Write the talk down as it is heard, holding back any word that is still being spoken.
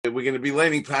we're going to be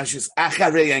learning Parshas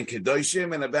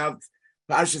Acharei-Kedoshim, and about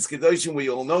Parshas Kedoshim, we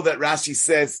all know that Rashi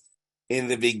says in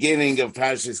the beginning of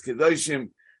Parshas Kedoshim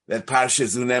that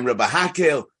Parshas Unemra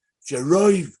Bahakel,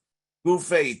 Jeroiv,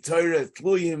 Gufei, Torah,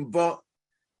 Tluyim, Bo.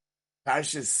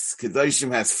 Parshas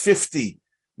Kedoshim has 50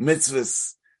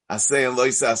 mitzvahs, Aseh and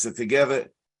Loisasa together,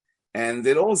 and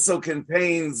it also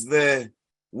contains the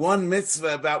one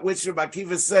mitzvah about which Rabbi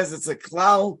Akiva says it's a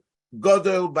klal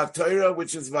Godel B'Torah,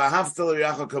 which is V'ahavta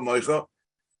l'Reacha Kamoicha,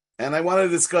 and I want to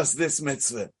discuss this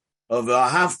mitzvah of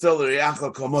V'ahavta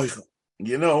l'Reacha Kamoicha.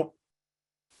 You know,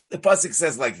 the pasuk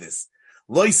says like this: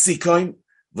 Loi sikoin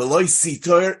v'loi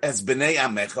sitor es b'nei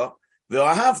amecha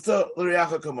v'ahavta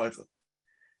l'Reacha Kamoicha,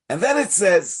 and then it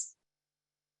says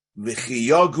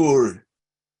V'chiyogur.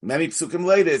 Many psukim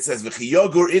later it says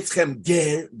V'chiyogur itchem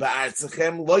ger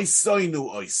ba'artzachem loi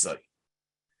soinu oisoi.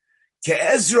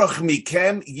 Ke'ezroch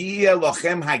mikem yiyeh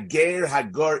lochem hager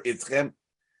hagor itchem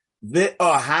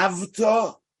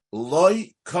ve'ohavto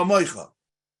loy kamoicha.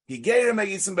 Higerim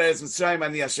hayisim be'eretz Mitzrayim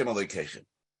ani Hashem Elokeichem.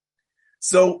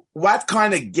 So what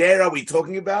kind of ger are we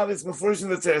talking about? It's mefurish in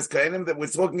the Teres Kainim that we're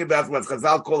talking about what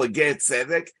Chazal call a ger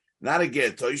tzedek, not a ger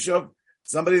toishov,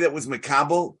 somebody that was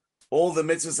mekabel all the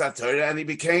mitzvahs HaTorah and he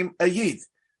became a yid.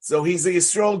 So he's a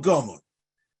Yisrael Gomer.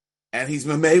 And he's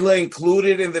memela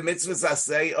included in the mitzvahs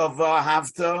asay of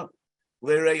Havta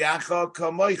l'Reyacha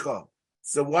Kamoicha.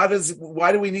 So why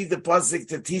do we need the pasuk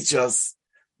to teach us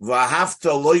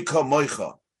V'ahavta loy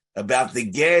Kamoicha about the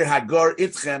ger hagor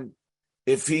itchem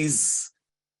if he's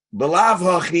belav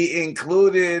hachi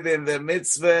included in the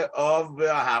mitzvah of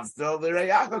V'ahavta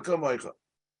l'Reyacha Kamoicha?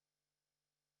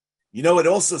 You know, it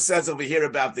also says over here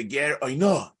about the ger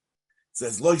oino. It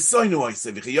says loy soinu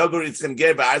oisa v'chiyogor itchem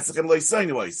ger ba'artzachem loy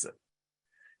soinu oisa.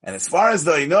 And as far as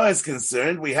the Oino is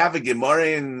concerned, we have a Gemara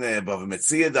in Bava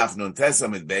Metzia, Daf Nun Tes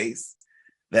Amid Beis,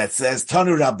 that says,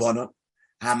 Tanu Rabbono,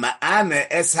 Hama'ane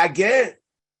es hager,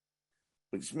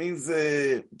 which means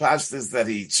pashtus that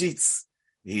he cheats.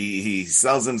 He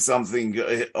sells him something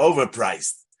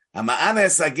overpriced. Hama'ane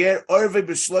es hager, orve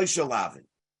b'shloisha lavin.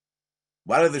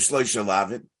 What are the shloisha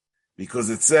lavin?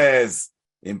 Because it says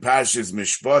in Parshas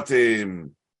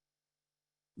Mishpatim,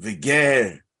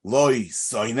 V'ger, Loi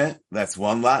soine, that's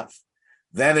one lav.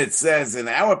 Then it says in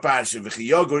our parsha,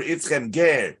 V'chiyogur itchem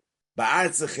ger,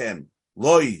 ba'artzachem,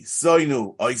 loi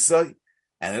soinu oisoi.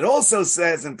 And it also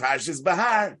says in Parshas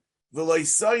Bahar, V'loi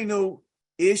soinu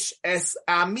ish es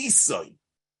amisoi.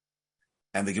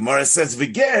 And the Gemara says,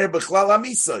 V'ger b'chlal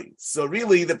amisoi. So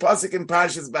really, the pasuk in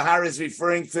Parshas Bahar is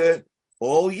referring to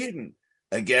all Yidden.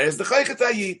 A ger is the chaychat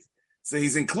hayid. So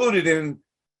he's included in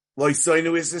Besides for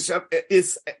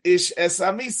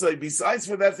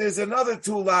that, there's another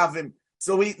two lavim.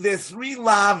 So there's three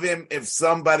lavim if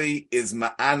somebody is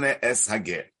ma'ane es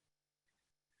hager.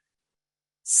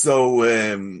 So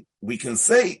we can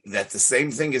say that the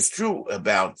same thing is true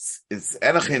about it's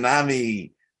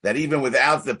enochinami that even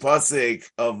without the pasuk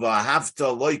of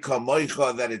hafta loy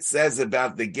kamoicha that it says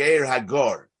about the ger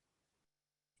hagor,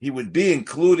 he would be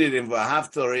included in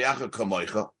v'hafta reyacha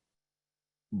kamoicha,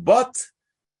 but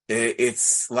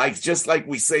it's like just like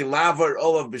we say lavar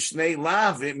olav b'shnei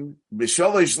lavim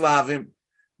b'sholosh lavim,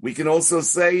 we can also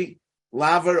say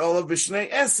lavar olav b'shnei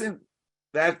esin,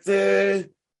 that a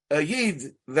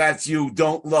yid that you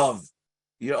don't love,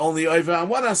 you're only over on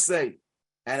one asay,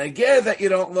 and a ger that you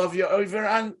don't love, you're over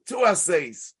on two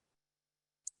asays.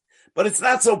 But it's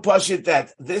not so pashut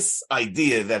that this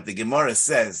idea that the Gemara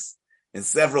says in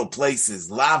several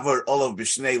places lavar olav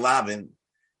b'shnei lavim,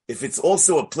 if it's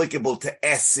also applicable to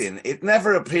Esin, it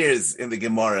never appears in the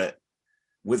Gemara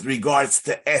with regards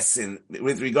to Esin,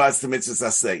 with regards to Mitzvah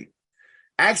Asay.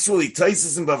 Actually,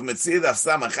 Taisus in Bava Metzia Daf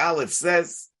Samach Aleph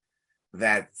says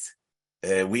that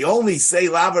we only say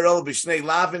Lavar Ol B'Shnei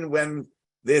Lavin when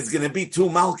there's going to be two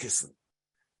Malkusim.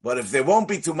 But if there won't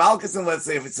be two Malkusim, let's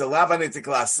say if it's a Lavan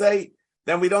Itikla Asay,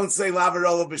 then we don't say Lavar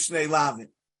Ol B'Shnei Lavin.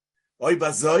 Oy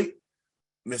Bazoi,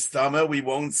 Mistama, we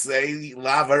won't say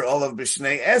lavar olav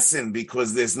b'shnei esin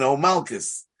because there's no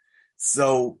malchus.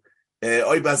 So,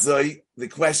 oy bazoi, the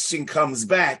question comes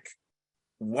back: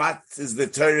 what does the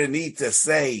Torah need to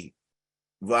say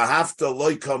v'ahavta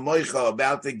loy kamoicha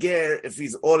about the ger if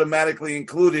he's automatically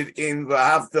included in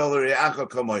v'ahavta l'reacha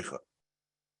kamoicha?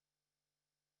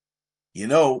 You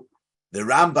know, the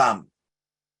Rambam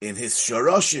in his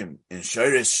Shoroshim, in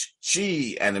Shorish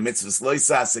Chi and the Mitzvahs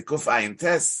Loisa Sekuf Ayin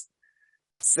Tes,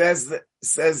 says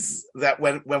that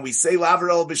when we say lavar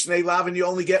ol b'shnei lavin, you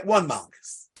only get one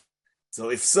malchus.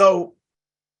 So if so,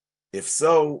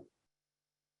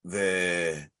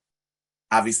 the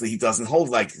obviously he doesn't hold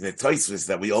like the Tosfos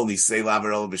that we only say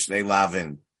lavar ol b'shnei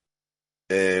lavin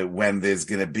when there's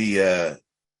going to be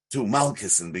two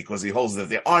malkusin, because he holds that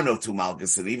there are no two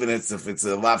malkusin, even if it's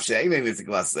a lav she'ein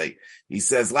nitzig. He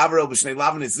says lav b'shnei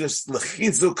lavin is just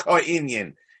l'chizuk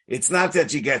ha'inyan. It's not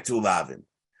that you get two lavin.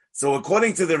 So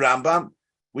according to the Rambam,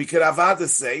 we could avada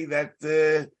say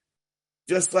that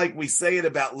just like we say it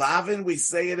about lavin, we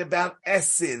say it about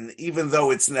esin, even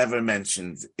though it's never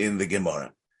mentioned in the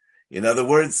Gemara. In other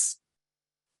words,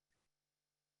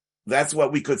 that's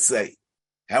what we could say.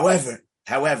 However,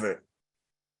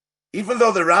 even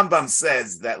though the Rambam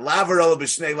says that lavar ola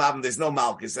b'shnei lavin, there's no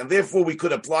malchus, and therefore we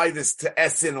could apply this to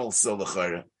esin also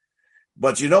l'chara.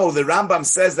 But the Rambam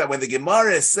says that when the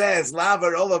Gemara says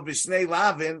lavar ola b'shnei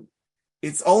lavin,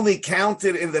 it's only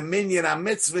counted in the minyan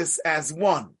ha-mitzvahs as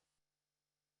one.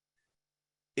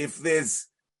 If there's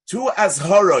two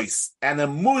azharos and a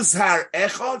muzhar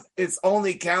echad, it's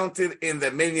only counted in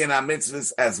the minyan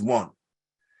ha-mitzvahs as one.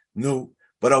 No,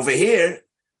 but over here,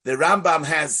 the Rambam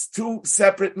has two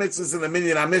separate mitzvahs in the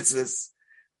minyan ha-mitzvahs,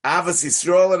 Avos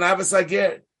Yisrael and Avos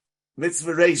Hager,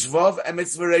 mitzvah reish vav and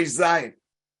mitzvah reish zayin.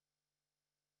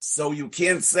 So you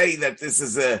can't say that this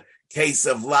is a case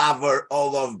of lavar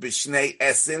olav b'shnei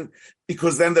esin,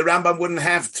 because then the Rambam wouldn't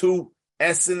have two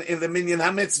esin in the minyan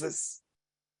ha-mitzvahs.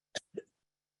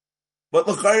 But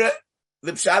l'chara,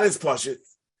 the pshat is pashut,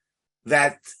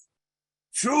 that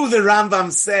true the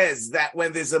Rambam says that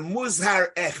when there's a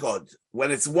muzhar echad, when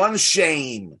it's one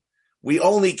shame, we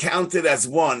only count it as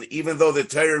one, even though the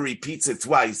Torah repeats it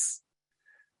twice.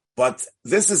 But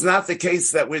this is not the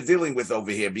case that we're dealing with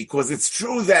over here, because it's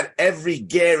true that every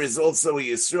ger is also a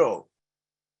Yisrael.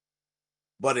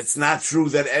 But it's not true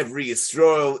that every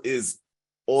Yisrael is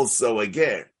also a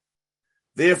ger.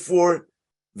 Therefore,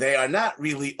 they are not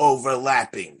really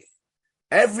overlapping.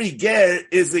 Every ger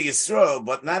is a Yisrael,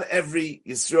 but not every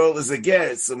Yisrael is a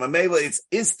ger. So Mamela, it's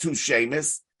is two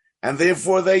shemis, and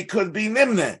therefore they could be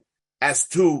nimne as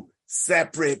two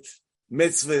separate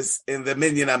mitzvahs in the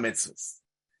minyan ha-mitzvahs.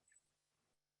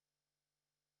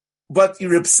 But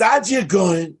Reb Sadia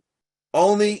Goin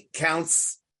only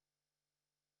counts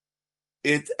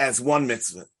it as one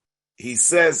mitzvah. He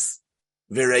says,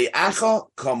 V'rei'acha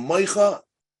kamoicha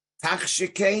tach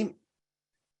shekeim,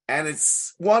 and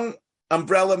it's one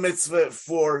umbrella mitzvah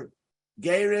for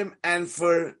Gerim and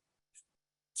for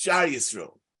Shar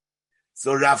Yisrael.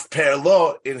 So Rav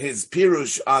Perlo, in his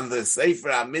Pirush on the Sefer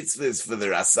HaMitzvahs for the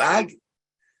Rasag,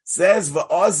 says,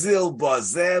 V'ozil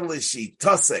bozel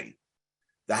l'shitosei,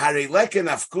 the hareleken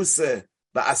afkuse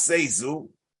ba'aseizu,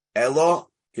 elo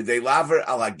k'dei laver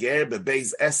al hager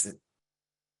bebeis esen.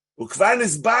 Ukvar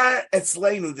nizbar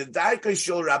etzleinu, the darkei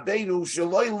shel Rabbeinu,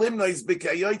 sheloi limnois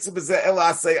b'kayoytze b'zeh elo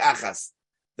asei achas.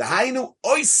 The hainu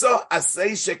oiso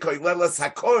asei shekoilelas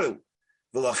hakoil,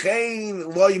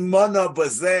 v'lochein loi mono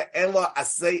b'zeh elo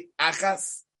asei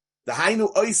achas. The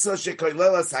hainu oiso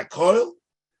shekoilelas hakoil,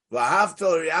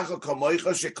 v'ahavto riacho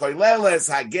kamoicho shekoilelas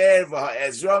hager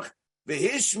v'ha'ezroch,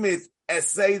 v'hishmit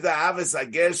esei the aves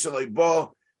hager sheloi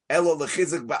bo elo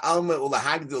lechizuk ba'alma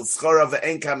ulahagdil schora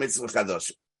v'enka mitzvah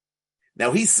chadosh.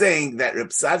 Now he's saying that Reb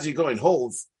Sadia Goin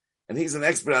holds, and he's an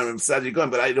expert on Reb Sadia Goin,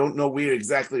 but I don't know where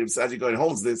exactly Reb Sadia Goin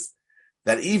holds this,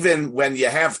 that even when you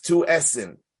have two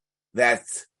esin, that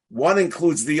one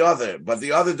includes the other, but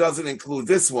the other doesn't include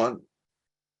this one,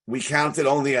 we count it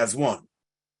only as one.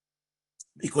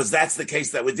 Because that's the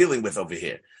case that we're dealing with over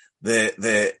here.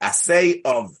 The assay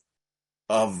of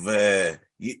Yisrael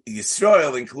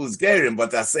includes Gerim,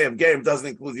 but the assay of Gerim doesn't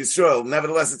include Yisrael.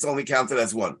 Nevertheless, it's only counted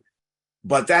as one.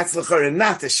 But that's l'chorah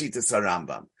not the Shitas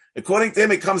HaRambam. According to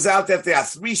him, it comes out that there are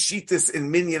three Shitas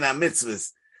in Minyan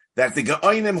HaMitzvahs, that the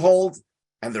Gaonim hold,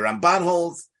 and the Ramban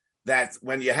holds, that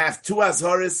when you have two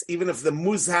Azhoris, even if the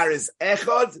Muzhar is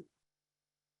Echad,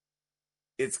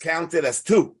 it's counted as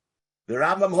two. The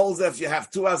Rambam holds that if you have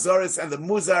two Azhoris and the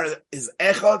Muzhar is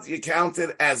Echad, you count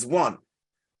it as one.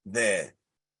 The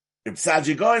Reb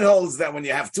Sadia Goin holds that when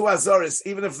you have two Azhoris,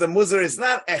 even if the Muzhar is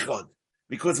not Echad,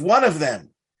 because one of them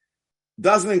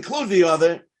doesn't include the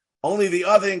other, only the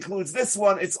other includes this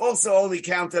one, it's also only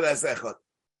counted as Echad.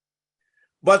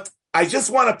 But I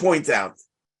just want to point out,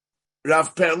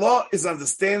 Rav Perlo is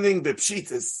understanding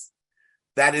B'Pshitis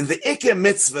that in the Ikeh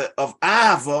mitzvah of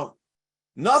Ahava,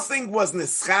 nothing was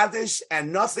nischadish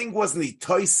and nothing was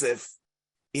nitoisef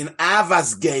in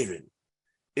Avas Gerin.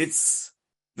 It's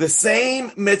the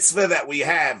same mitzvah that we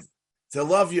have to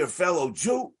love your fellow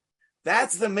Jew.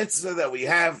 That's the mitzvah that we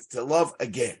have to love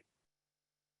again.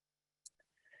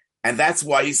 And that's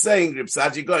why he's saying Reb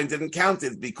Sadia Goin didn't count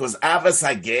it, because Avas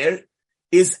Hager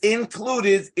is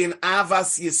included in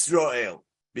Avas Yisrael,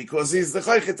 because he's the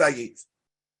Choichet Hayit.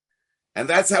 And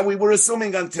that's how we were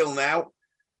assuming until now.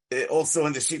 also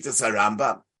in the Shittas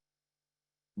HaRambam.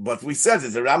 But we said that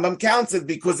the Rambam counted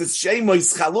because it's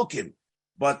Shemois Chalukim,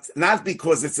 but not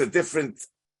because it's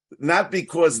not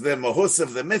because the Mahus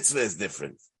of the mitzvah is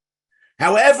different.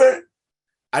 However,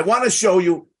 I want to show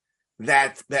you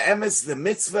that the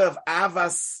mitzvah of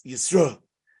Avas Yisroel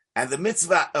and the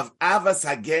mitzvah of Avas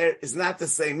Hager is not the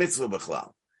same mitzvah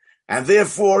b'chlal. And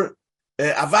therefore,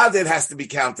 Avadet has to be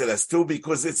counted as two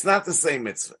because it's not the same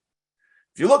mitzvah.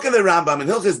 If you look at the Rambam in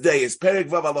Hilchos Deis, Perek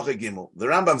Vav Halacha Gimel, the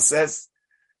Rambam says,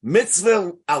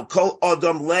 mitzvah al kol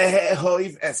odom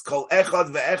lehehoiv es kol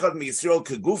echad ve'echad miYisrael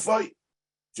kegufoi,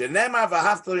 shenemar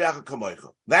v'ahavta l'reacha kamoicha.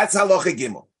 That's Halacha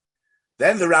Gimel.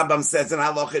 Then the Rambam says in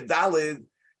Halacha Daled,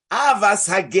 Avas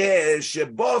Hager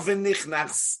shebo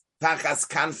v'nichnachs tachas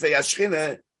kanfei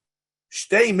hashchina,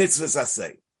 shtei mitzvahs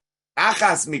asay.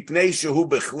 Achas mipnei shehu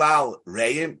bechlal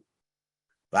reim,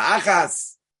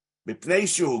 v'achas mipnei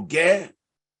shehu ger,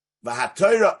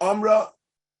 v'haTorah omra,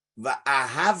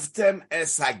 v'ahavtem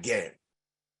es hager.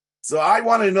 So I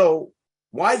want to know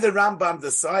why the Rambam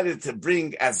decided to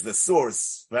bring as the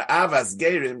source for Avas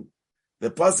Gerim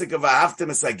the pasuk of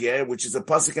Ahavtem es hager, which is a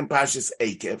pasuk in Parshas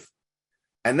Eikev,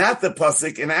 and not the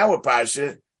pasuk in our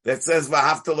parsha that says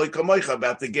v'ahavta lo kamoicha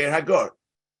about the ger hagor.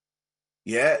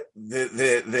 Yeah,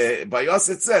 the Bayos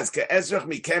it says ke'ezrach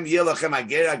mikem yelachem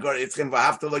hager hagor itzchem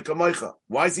v'ahavta lo kamoicha.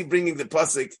 Why is he bringing the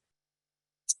pasuk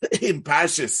in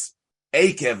Parshas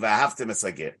Eikev v'ahavtem es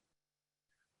hager?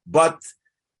 But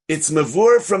it's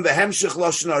mavur from the Hemshech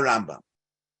Lashon Rambam.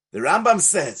 The Rambam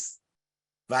says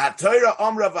v'haTorah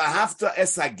omra v'ahavta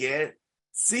es hager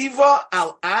tziva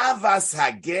al avas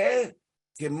hager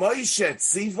kemoishe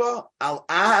tziva al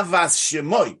avas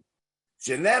shemoy.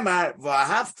 Shenemar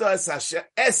v'ahavta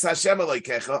es Hashem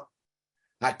Elokecha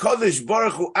HaKadosh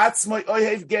Baruch Hu atzmoi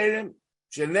ohev gerim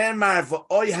shenemar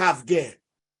v'oihav ger.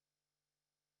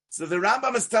 So the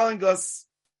Rambam is telling us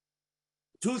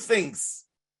two things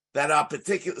that are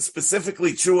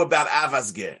specifically true about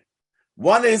Avas Ger.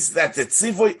 One is that the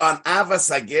tzivui on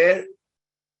Avas Hager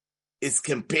is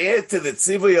compared to the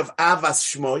tzivui of Avas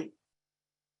Shmoy,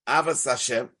 Avas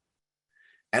Hashem,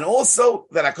 and also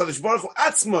that HaKadosh Baruch Hu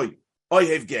atzmoi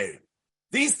ohev gerim.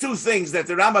 These two things that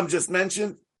the Rambam just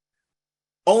mentioned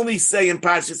only say in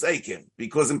Parshas Eikev,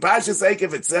 because in Parshas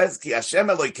Eikev it says, Ki Hashem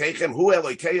Elokeichem Hu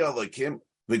Elokeio Elokim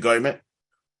v'goyme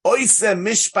oise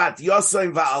mishpat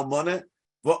yosoim va'almone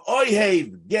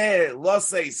v'ohev ger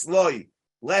losei sloi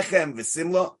lechem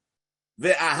v'simlo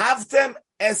ve'ahavtem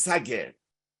es hager.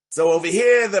 So over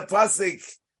here the pasuk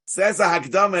says a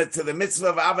hakdama to the mitzvah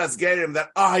of Avas Gerim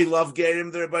that I love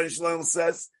Gerim, the Rebbeinu Shalom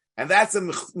says, and that's a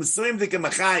Mesuim Dike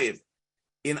Mechayiv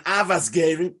in Avas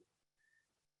Gerim.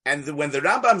 And when the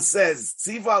Rambam says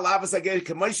Tziva al Avas Hager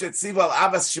K'moshe Tziva al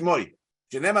Avas Shemoy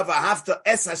Shenema v'ahavta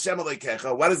es Hashem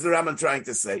Elokecha, what is the Rambam trying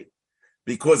to say?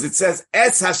 Because it says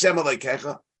es Hashem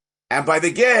Elokecha, and by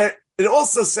the Ger it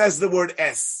also says the word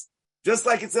es. Just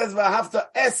like it says v'ahavta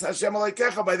es Hashem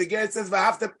Elokecha, by the Ger it says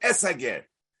v'ahavta es Hager.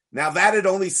 Now that it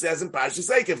only says in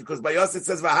Parshas Eikev, because by Yos it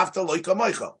says v'ahavta lo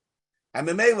kamoicha. And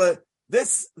Memela,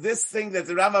 this thing that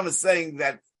the Rambam is saying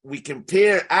that we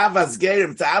compare Avas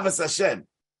Gerim to Avas Hashem,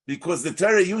 because the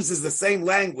Torah uses the same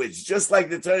language, just like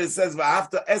the Torah says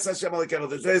v'ahavta es Hashem Elokecha,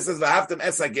 the Torah says v'ahavta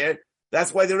es Hager.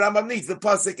 That's why the Rambam needs the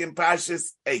pasuk in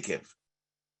Parshas Eikev.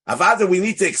 Avada, we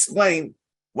need to explain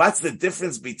what's the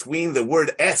difference between the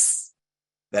word es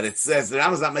that it says. The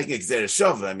Rambam's not making Gzera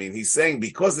Shova. I mean, he's saying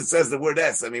because it says the word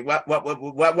es. I mean,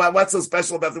 what's so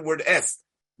special about the word es?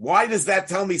 Why does that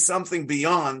tell me something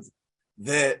beyond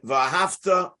the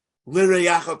v'ahavta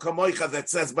l'reyacha kamoicha that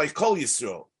says by Kol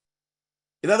Yisrael?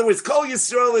 In other words, Kol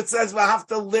Yisrael, it says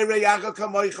v'ahavta l'reyacha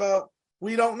kamoicha.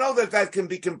 We don't know that can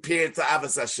be compared to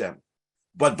Avas Hashem.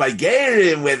 But by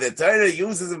Gerim, where the Torah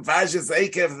uses in Parshas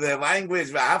Eikev the language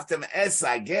v'ahavtem es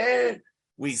hager,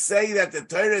 we say that the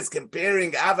Torah is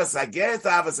comparing Avas Hager to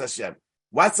Avas Hashem.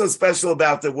 What's so special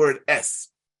about the word es?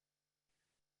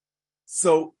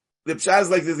 So the pshat is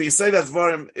like this. You say that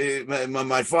Dvarim,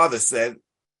 my father said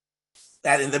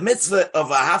that in the mitzvah of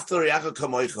v'ahavta l'reyacha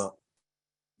kamoicha,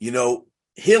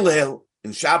 Hillel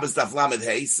in Shabbos Daf Lamed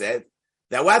Hey said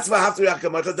that what's v'ahavta l'reyacha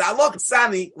kamoicha? Da'alok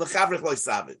tzani l'chavrich lo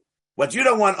yisavit. What you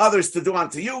don't want others to do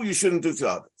unto you, you shouldn't do to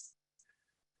others.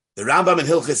 The Rambam in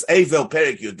Hilchos Eivel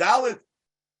Perek Yudalit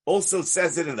also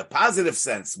says it in the positive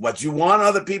sense. What you want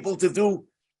other people to do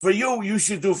for you, you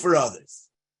should do for others.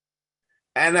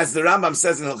 And as the Rambam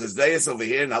says in Hilchos Deis over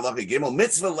here in Halacha Gimel,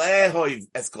 mitzvah le'ehoiv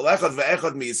es kol echad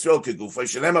ve'echad miYisrael kegufo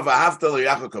shenema v'ahavta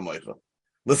l'reyacha kamoicha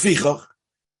lefichach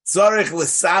tzorech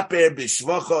l'saper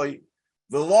b'shvochoi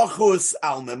v'lochus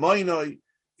al memoinoi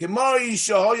You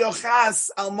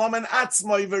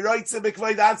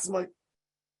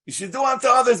should do unto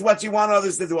others what you want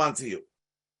others to do unto you.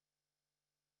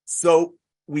 So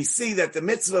we see that the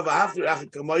mitzvah of Ahavta L'Reacha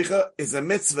Kamocha is a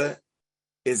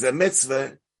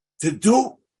mitzvah to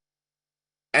do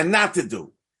and not to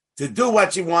do. To do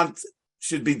what you want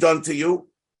should be done to you,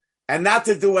 and not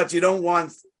to do what you don't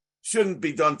want shouldn't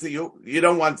be done to you. You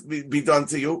don't want to be done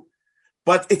to you.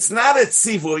 But it's not a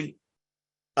tzivui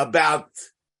about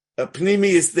a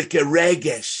pnimiistic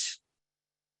regesh.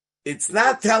 It's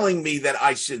not telling me that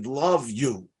I should love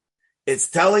you. It's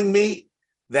telling me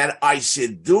that I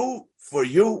should do for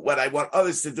you what I want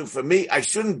others to do for me. I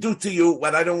shouldn't do to you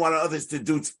what I don't want others to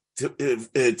do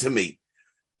to me.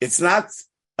 It's not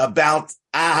about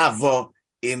ahava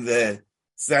in the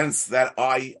sense that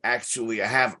I actually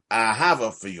have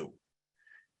ahava for you.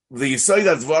 The Yesod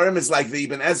HaDvarim is like the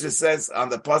Ibn Ezra says on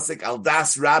the Pasuk Al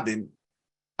Das Rabin,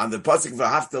 on the Pasuk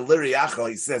V'Ahavta L'Reacha,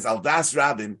 he says Al Das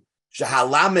Rabin,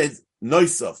 Shehalamed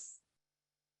Noisof.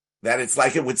 That it's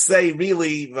like it would say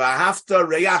really V'Ahavta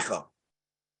Reacha.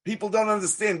 People don't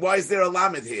understand why is there a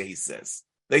lamed here, he says.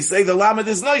 They say the lamed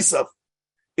is Noisof.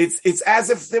 It's as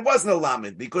if there was no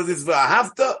lamed, because it's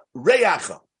V'Ahavta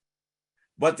Reacha.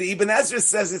 But the Ibn Ezra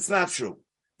says it's not true.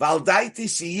 Valdaiti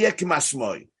sheyeh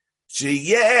k'mashmoi.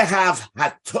 Sheyehav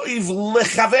hatoiv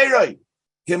lechaveroi.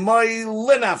 K'moi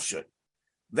lenafshoi.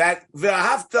 That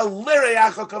V'Ahavta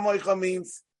L'Reacha Kamocha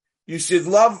means you should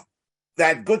love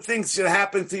that good things should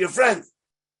happen to your friend.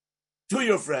 To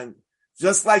your friend.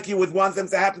 Just like you would want them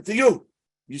to happen to you.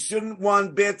 You shouldn't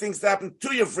want bad things to happen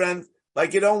to your friend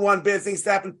like you don't want bad things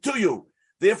to happen to you.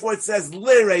 Therefore it says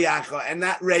L'Reacha and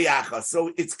not Reacha.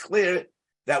 So it's clear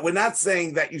that we're not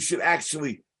saying that you should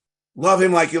actually love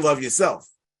him like you love yourself.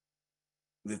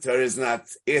 The Torah is not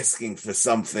asking for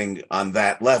something on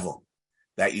that level,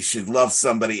 that you should love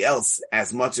somebody else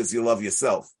as much as you love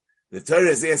yourself. The Torah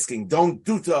is asking, don't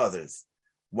do to others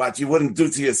what you wouldn't do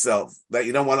to yourself, that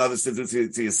you don't want others to do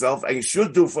to yourself, and you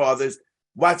should do for others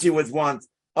what you would want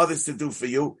others to do for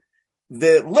you.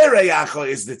 The L'Reacha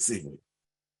is the tzivui.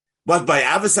 But by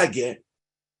Avos Hager,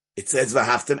 it says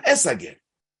V'Ahavtem Es Hager.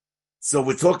 So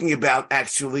we're talking about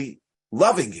actually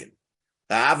loving him,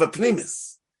 the Ahava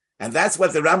Pnimis. And that's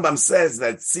what the Rambam says,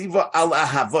 that Tziva al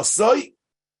Ahavosoi,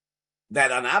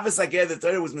 that on Avos Hager the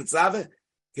Torah was mitzvah,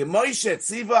 Kemoishe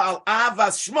Tziva al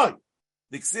Ahavas Shmoi,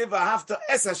 the Ksiva Ahavta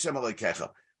Es Hashem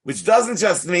Elokecha, which doesn't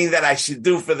just mean that I should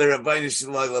do for the Rabbeinu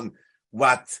Shalom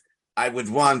what I would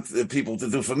want the people to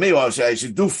do for me, or I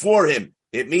should do for him.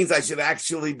 It means I should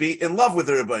actually be in love with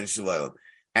the Rabbeinu Shalom.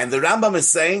 And the Rambam is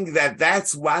saying that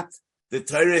that's what the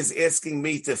Torah is asking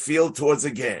me to feel towards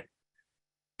a ger.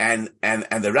 And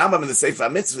the Rambam in the Sefer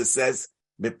Mitzvah says,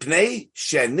 Mipnei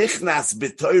shenichnas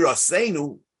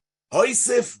b'toiraseinu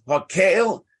hoisif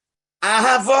hokel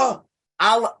ahava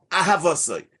al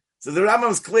ahavosoi. So the Rambam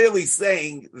is clearly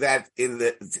saying that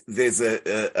there's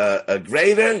a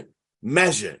greater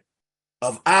measure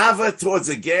of ahava towards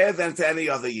a ger than to any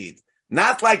other yid.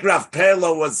 Not like Rav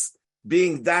Perlo was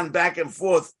being done back and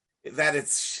forth, that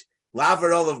it's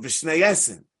laver of b'shnei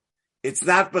esen. It's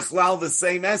not b'chlal the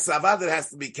same esav, but it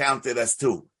has to be counted as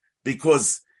two,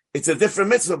 because it's a different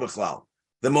mitzvah b'chlal.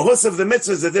 The mahus of the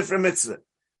mitzvah is a different mitzvah.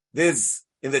 There's,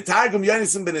 in the Targum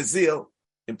Yonasan ben Azil,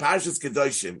 in Parshas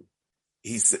Kedoshim,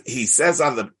 he says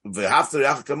on the V'Ahavta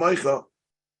L'Reacha Kamocha,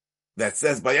 that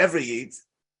says by every yid,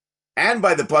 and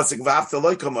by the pasuk V'Ahavta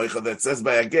Lo Kamocha, that says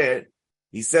by a ger,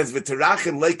 he says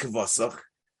V'Terachim Lo Kavosach,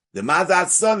 the Madat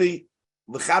Soni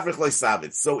L'Chavrich Lo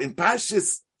Savit. So in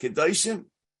Parshas Kedoshim,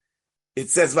 it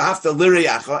says V'Ahavta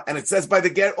L'Reacha, and it says by the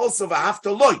ger also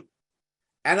V'Ahavta Lo.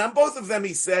 And on both of them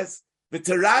he says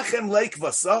V'Terachem Lo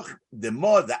Kavosach, the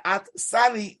Mo Da'at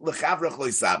Sani L'Chavrich Lo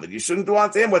Savit. You shouldn't do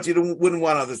unto him what you wouldn't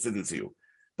want others to do to you.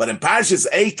 But in Parshas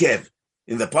Eikev,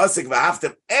 in the pasuk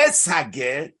V'Ahavtem Es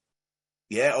Hager,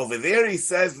 over there he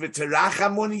says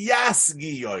V'Terachamun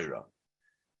Yasgi Yoira.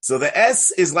 So the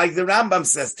S is like the Rambam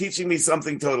says, teaching me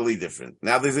something totally different.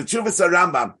 Now there's a Tshuvas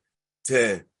Rambam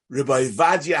to Rabbi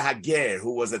Vadia Hager,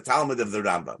 who was a Talmud of the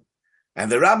Rambam.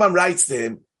 And the Rambam writes to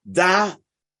him, Da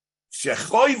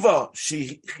shechoiva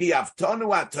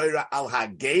shechiyavtonu ha-Torah al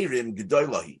hagerim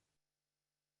g'doylahi.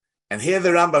 And here the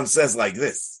Rambam says like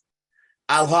this,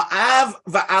 Al ha'av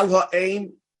va'al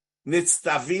ha'eim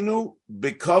nitztavinu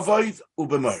b'kovoid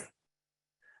u'b'mor.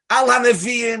 Al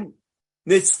ha'neviim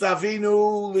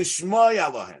nitztavinu l'shmoy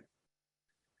alohem.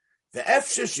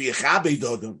 Ve'efshe she'yichabed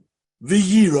odom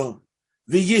v'yira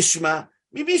v'yishma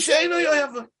mibi she'eino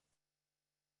yoyavah.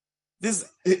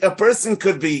 A person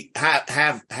could be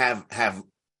have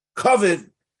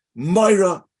covered,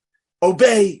 moira,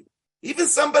 obey, even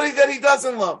somebody that he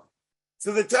doesn't love.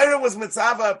 So the Torah was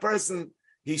mitzvah a person,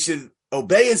 he should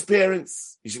obey his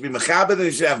parents, he should be mechabed and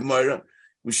he should have moira.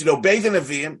 We should obey the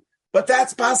Nevi'im, but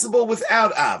that's possible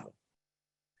without Ava.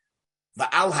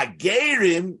 Va'al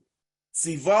hagerim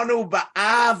tzivonu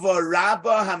ba'ava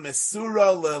rabba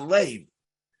hamesura le'leiv.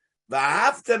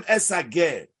 Va'haftem es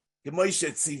hager.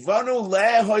 K'moishe tzivonu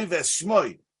le'hoi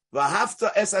v'shmoi.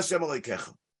 Va'hafta es Hashem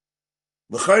aleikecha.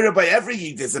 L'chayra by every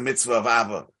Yid there's a mitzvah of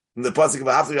Ava. From the pasuk of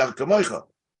Va'hafta yachar kamoicha.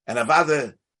 And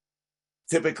Avada,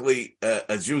 typically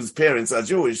a Jew's parents are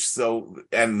Jewish, so,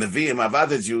 and Nevi'im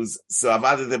Avada Jews, so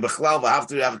Avada de Bechlal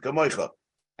v'hafta yachar kamoicha.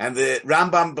 And the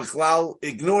Rambam Bechlal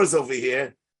ignores over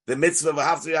here the mitzvah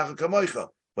v'hafta yachar kamoicha.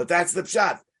 But that's the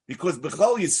pshat. Because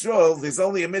B'chol Yisrael, there's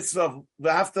only a mitzvah of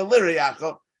v'hafta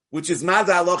lirayachah, which is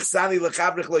Mada aloch sani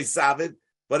l'chabrich lo'isavid,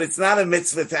 but it's not a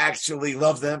mitzvah to actually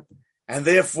love them. And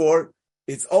therefore,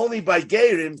 it's only by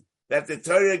Gerim that the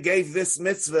Torah gave this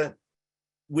mitzvah,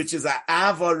 which is a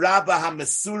Ava Rabba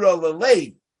HaMesura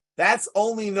L'Leiv. That's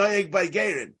only Noyeg by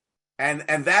Gerim. And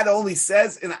that only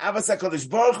says in Avas HaKadosh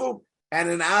Baruch Hu and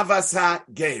in Avas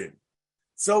HaGerim.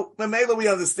 So, Mamela, we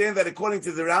understand that according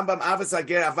to the Rambam, Avas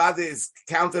HaGer Avada is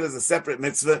counted as a separate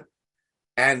mitzvah.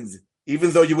 And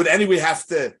even though you would anyway have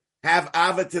to have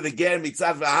Ava to the Ger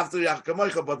Mitzad V'Hafta Yachar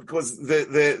Kamoicha, but because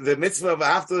the mitzvah of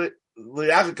V'Hafta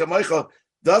Yachar Kamoicha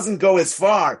doesn't go as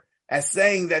far as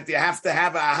saying that you have to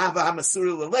have a Ahava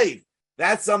HaMasura L'Leiv.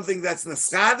 That's something that's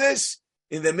Neschadish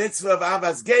in the mitzvah of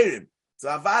Avas Gerim. So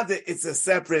Avada, it's a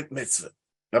separate mitzvah.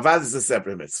 Avada is a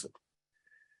separate mitzvah.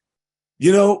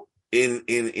 You know,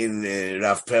 in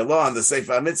Rav Perla on the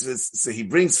Sefer HaMitzvahs, so he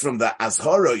brings from the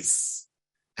Azhorois,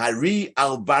 Hari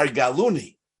al-Bar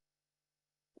Galuni,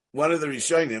 one of the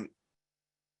Rishonim,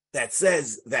 that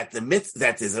says that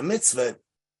that is a mitzvah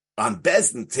on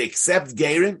Bezdin to accept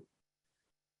Gerim,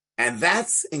 and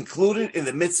that's included in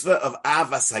the mitzvah of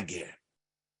Avas Hager.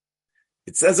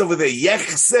 It says over there,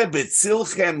 Yechse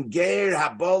betzilchem ger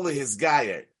habol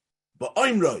hizgayer,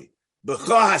 ba'oimroi,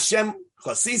 b'cho Hashem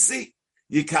chosisi,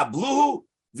 yikabluhu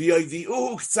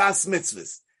v'yoidiuhu k'tzas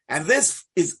mitzvahs. And this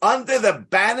is under the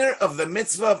banner of the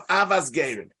mitzvah of Avas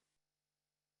Gerim.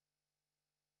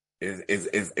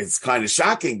 It's kind of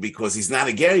shocking because he's not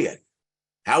a ger yet.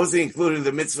 How is he included in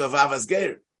the mitzvah of Avas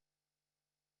Gerim?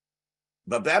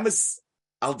 But Bemis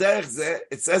al derech zeh,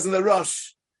 it says in the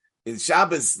Rosh, in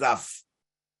Shabbos Daf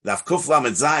Kuf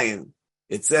Lamed Zayin,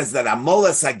 it says that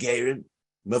Amolas Hagerim,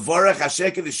 Mevorach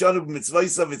Hashem Kedishonu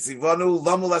b'mitzvosav v'tzivonu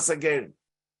Lomulas Hagerim.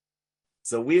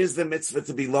 So where's the mitzvah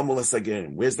to be Lomulas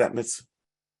Hagerim? Where's that mitzvah?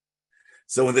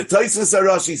 So when the Tosfos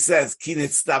HaRoshi says, Ki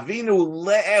nitztavinu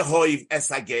le'ehoiv es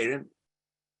Hagerim,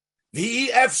 v'hi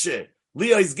efshe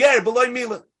li'ois ger b'loi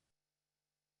milah.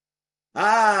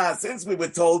 Since we were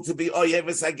told to be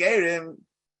Oyeves Hagerim,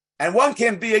 and one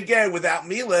can't be a ger without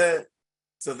Milah,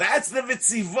 so that's the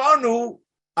Vitzivonu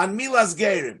on Milas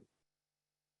Gerim.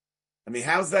 I mean,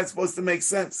 how's that supposed to make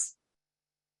sense?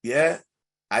 Yeah?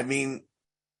 I mean,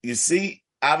 you see,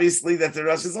 obviously, that the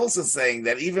Rosh is also saying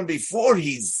that even before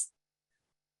he's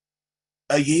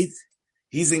a Yid,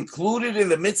 he's included in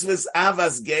the mitzvahs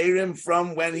Avas Gerim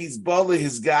from when he's Bola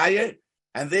his Gayer,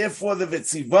 and therefore the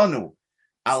Vitzivonu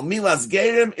Al Milas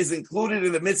Gerim is included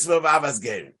in the mitzvah of Avas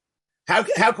Gerim.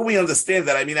 How can we understand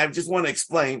that? I mean, I just want to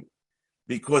explain,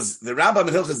 because the Rambam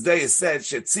in Hilchos Deis said,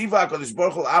 Shetziva HaKadosh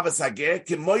Baruch Hu Avas Hager,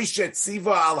 K'moi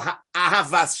Shetziva Al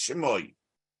Ahavas Shemoi.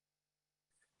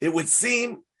 It would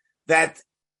seem that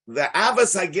the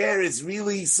Avas Hager is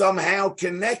really somehow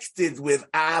connected with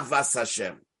Avas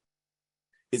Hashem.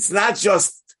 It's not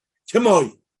just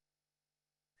K'moi.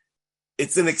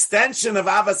 It's an extension of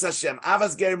Avas Hashem.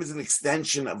 Avas Gerim is an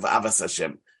extension of Avas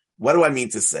Hashem. What do I mean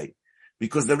to say?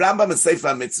 Because the Rambam in Sefer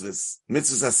HaMitzvahs,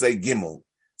 Mitzvahs Hasei Gimel,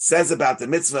 says about the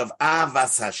mitzvah of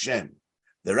Avas Hashem.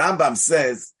 The Rambam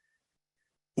says,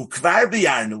 Ukvar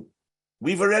biyarnu,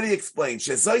 we've already explained,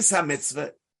 Shezois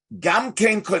HaMitzvah, Gam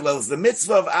Kein Koilels, the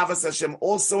mitzvah of Avas Hashem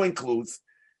also includes,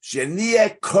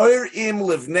 Sheniye Koirim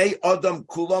Livnei Odom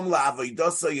Kulom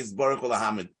La'avodosa Yizborach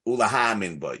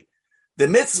Ulahamin Boy. The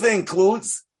mitzvah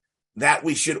includes that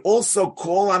we should also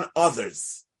call on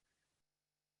others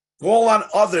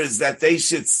that they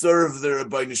should serve the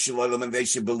Rabbeinu Shalom and they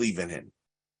should believe in him.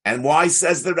 And why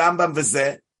says the Rambam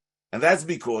v'zeh? And that's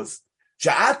because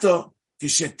Sha'ato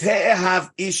tishete'ehav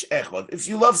ish echod. If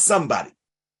you love somebody,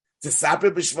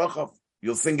 t'saper b'shvachov,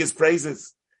 you'll sing his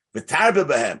praises. V'tarbe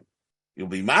b'hem, you'll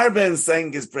be marbe in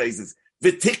saying his praises.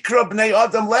 V'tikra b'nei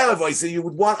adam le'avoy, so you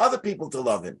would want other people to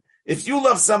love him. If you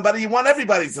love somebody, you want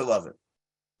everybody to love him,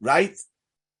 right?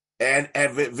 And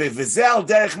v'zel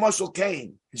derech moshel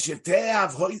kain,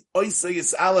 shete'av oisa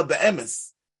yis'ala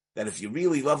be'emes. that if you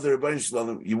really love the Rebbeinu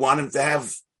Shalom, you want him to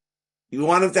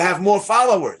have more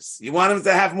followers. You want him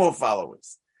to have more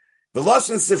followers.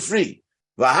 V'loshen sefri,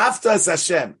 v'ahavta es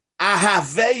Hashem,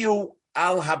 ahaveyu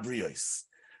al habriyos.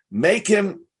 Make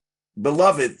him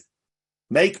beloved.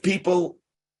 Make people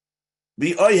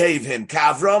be oyev him.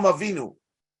 Ka'avram avinu,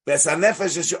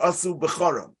 v'esanefesh she'osu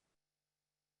b'choram.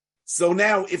 So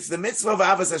now, if the mitzvah of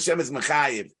Ahavas Hashem is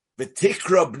mechayiv,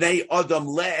 v'tikra bnei adam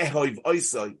le'ehoiv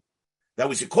oisoi, that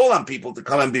we should call on people to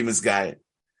come and be mizgayah.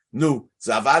 No,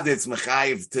 so avad it's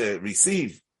mechayiv to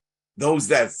receive those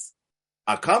that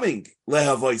are coming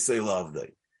le'ehoiv oisoi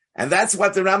la'avdoi. And that's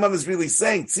what the Rambam is really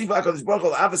saying. Tziva HaKadosh Baruch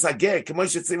Hu Ahavas Hager, k'mo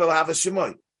she'tziva l'Ahavas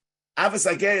Shemoy. Ahavas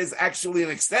Hager is actually an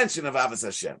extension of Ahavas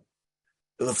Hashem.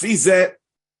 L'fizeh,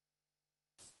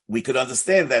 we could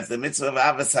understand that the mitzvah of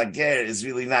Ahavas Hager is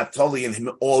really not totally in him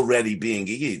already being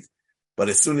a Yid. But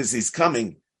as soon as he's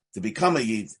coming to become a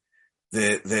Yid,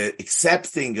 the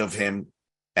accepting of him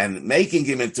and making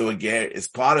him into a Ger is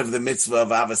part of the mitzvah of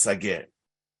Ahavas Hager.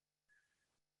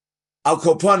 Al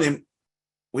Koponim,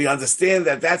 we understand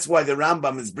that that's why the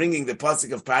Rambam is bringing the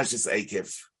pasuk of Parshas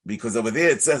Eikev, because over there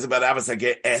it says about Ahavas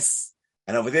Hager es,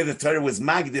 and over there the Torah was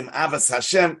magdim Ahavas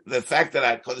Hashem, the fact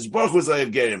that HaKadosh Baruch Hu was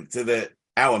oyev gerim to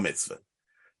our mitzvah.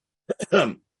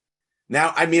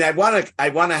 Now, I mean, I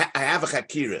have a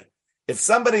chakira. If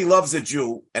somebody loves a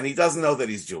Jew and he doesn't know that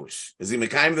he's Jewish, is he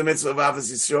mekayim the mitzvah of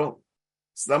Ahavas Yisrael?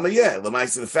 Slama, yeah.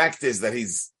 L'maisa, the fact is that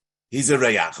he's a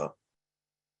reyacha.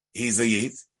 He's a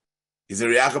yid. He's a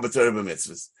reyacha b'torah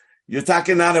b'mitzvahs. You're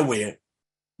talking not aware,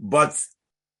 but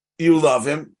you love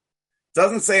him.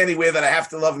 Doesn't say anywhere that I have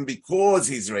to love him because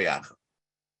he's reyacha.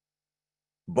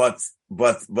 But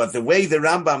the way the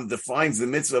Rambam defines the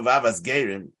mitzvah of Avas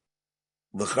Gerim,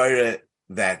 l'chayre,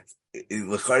 that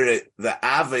l'chayre, the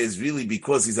Ava is really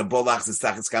because he's a bolach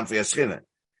zistachas kamfei Yashchina.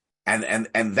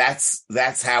 And that's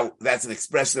an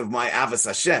expression of my Avas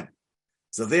Hashem.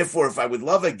 So therefore, if I would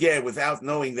love a ger without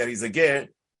knowing that he's a ger,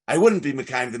 I wouldn't be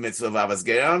mekayim the mitzvah of Avas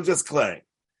Ger. I'm just clearing.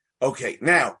 Okay,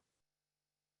 now,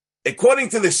 according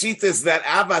to the Shitas that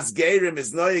Avas Gerim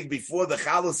is noyig before the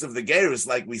chalus of the Geris,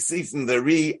 like we see from the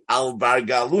Ri al Bar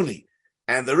Galuni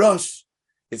and the Rosh,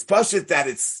 it's pashut that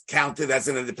it's counted as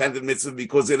an independent mitzvah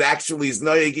because it actually is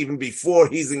noyig even before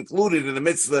he's included in the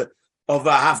mitzvah of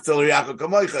Haftal Riyacha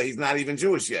Kamoicha. He's not even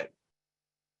Jewish yet.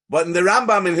 But in the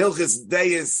Rambam in Hilchis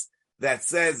Deis that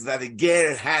says that a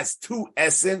ger has two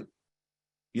essen,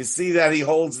 you see that he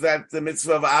holds that the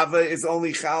mitzvah of Ava is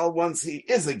only chal once he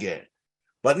is a ger.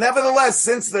 But nevertheless,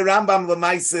 since the Rambam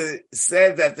Lamaisa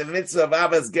said that the mitzvah of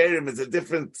Avas Gerim is a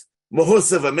different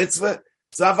mahus of a mitzvah,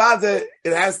 so Avada,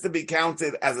 it has to be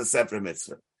counted as a separate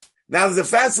mitzvah. Now, there's a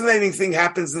fascinating thing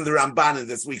happens in the Ramban in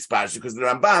this week's parsha, because the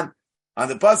Ramban, on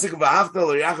the pasuk of V'ahavta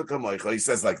l'reacha kamoicha, he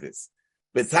says like this: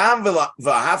 B'tam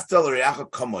v'ahavta l'reacha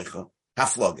kamoicha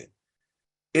haflogin.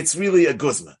 It's really a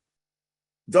guzma.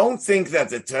 Don't think that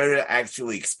the Torah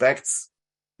actually expects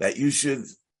that you should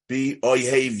be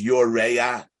oyev your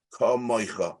reya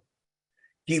kamoicha.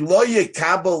 Ki lo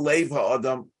yekabel leiv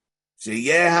ha'adam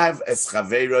sheyehav es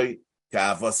chaveroi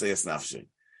ka'avosei es nafshei.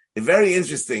 It's very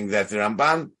interesting that the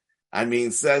Ramban,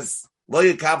 says lo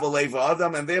yekabel leiv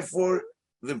ha'adam, and therefore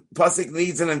the pasuk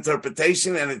needs an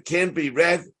interpretation, and it can't be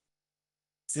read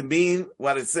to mean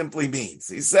what it simply means.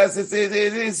 He says it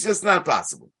is just not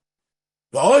possible.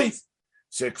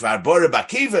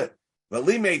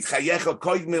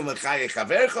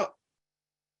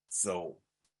 So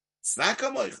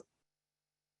snakamoich.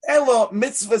 Elo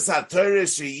mitzvahs haTorah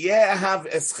sheyehav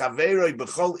es chaveroi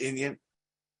b'chol inyan,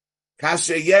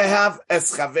 kasheyehav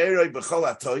es chaveroi b'chol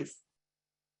hatoif.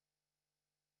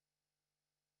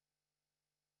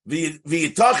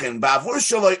 V'yitochen ba'avur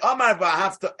shaloi amar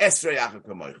ba'ahavta es reyacha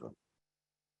kamoicha.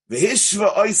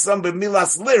 V'hishva oisam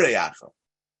b'milas lireyacha.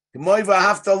 K'moi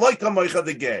v'ahavta loi kamoicha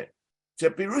deger.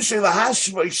 Shepirushe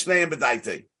lahashva ishneim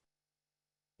b'daitei.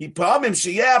 Hipamim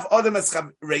sheyehav odem es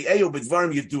chaverei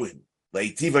b'dvarim yeduim.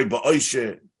 Leitivoi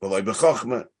ba'oishe, v'loi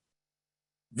b'chochma.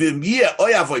 V'miyeh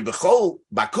oyavoi b'chol,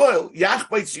 b'koil,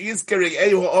 yachbait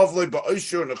sheyizkerei ha'ovloi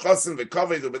ba'oishe, u'nechosim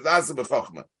v'koved u'b'dasim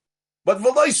b'chochma. But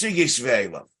v'loi sheyishvei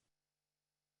elav.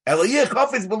 Eloyeh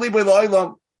chofetz b'liboi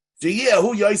lo'olam, sheyeh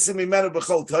hu yoisim imenu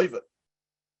b'chol toiva.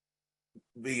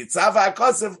 V'yitzava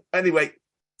ha'kosev, anyway,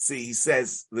 see, he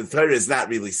says, the Torah is not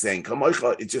really saying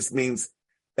kamoicha, it just means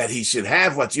that he should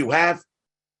have what you have,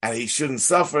 and he shouldn't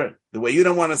suffer the way you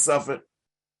don't want to suffer.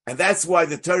 And that's why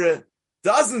the Torah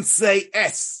doesn't say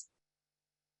es,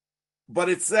 but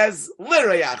it says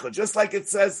lirayacha, just like it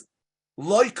says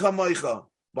loy kamoicha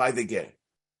by the ger.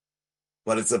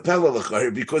 But it's a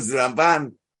pelolachar because the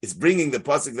Ramban is bringing the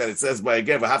pasuk that it says by a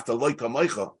ger v'hafta loy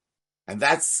kamoicha, And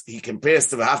that's, he compares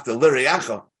to V'ahavta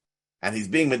l'reacha. And he's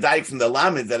being medayik from the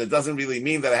lamed that it doesn't really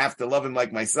mean that I have to love him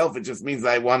like myself. It just means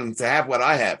that I want him to have what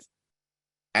I have.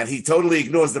 And he totally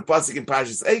ignores the pasuk in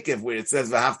Parshas Eikev where it says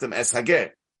V'ahavtam es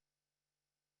hager.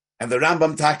 And the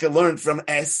Rambam Taka learned from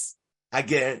es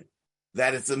hager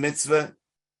that it's a mitzvah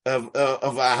of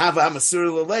ahava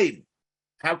masur l'leiv.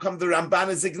 How come the Ramban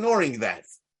is ignoring that?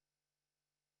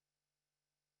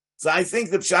 So I think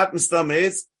the pshat mistam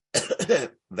is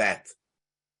that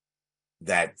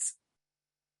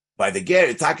by the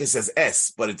ger, Taka says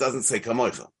es, but it doesn't say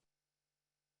kamoicha.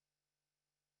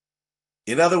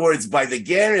 In other words, by the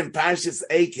ger in Parshas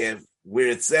Eikev, where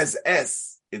it says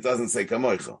es, it doesn't say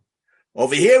kamoicha.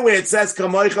 Over here, where it says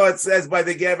kamoicha, it says by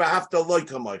the ger v'ahavta loy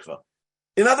kamoicha.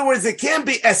 In other words, it can't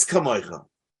be es kamoicha.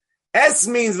 Es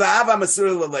means v'ahava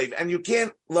masur l'leiv, and you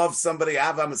can't love somebody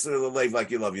ahava masur l'leiv like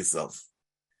you love yourself.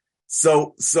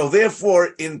 So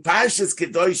therefore, in Parshas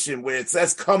Kedoshim, where it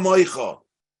says kamoicha,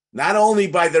 not only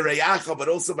by the reyacha, but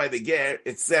also by the ger,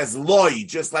 it says loy,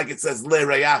 just like it says le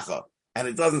reyacha, and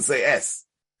it doesn't say es.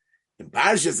 In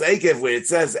Parshas Eikev, where it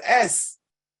says es,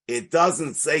 it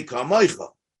doesn't say kamoicha.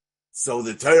 So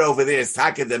the Torah over there is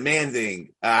taka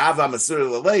demanding ahava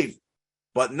masur l'leiv,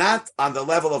 but not on the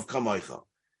level of kamoicha.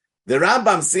 The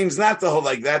Rambam seems not to hold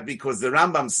like that because the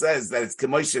Rambam says that it's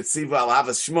kamoicha tziva al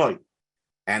avas shmoy.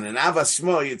 And in avas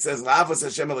shmoy, it says la'avas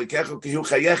Hashem elikecha kihu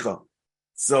chayecha.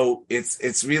 So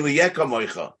it's really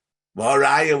yekamoicha.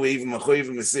 V'haraya we even machoyiv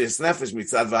mesiyas nefesh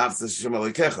mitzad v'ahavas Hashem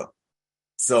elikecha.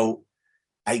 So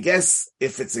I guess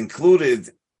if it's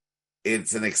included,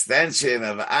 it's an extension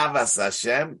of avas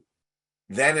Hashem,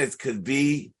 then it could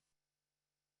be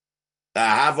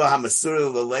ahava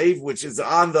hamasur l'leiv, which is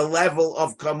on the level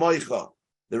of kamoicha.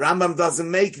 The Rambam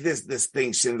doesn't make this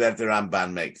distinction that the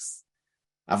Ramban makes.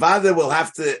 Avada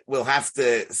will have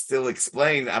to still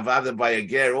explain Avada by a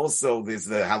ger. Also, there's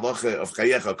the halacha of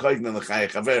chayecha koidin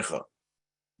l'chayech avercha.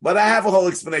 But I have a whole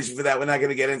explanation for that. We're not going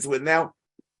to get into it now.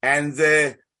 And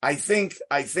I think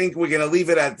we're going to leave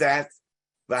it at that.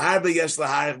 V'harbe yesh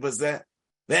laharich b'zeh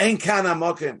ve'en kan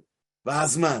hamokim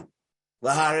v'hazman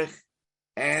laharich.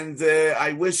 And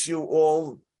I wish you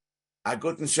all a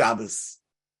guten Shabbos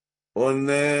and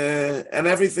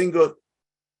everything good.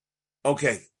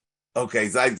 Okay.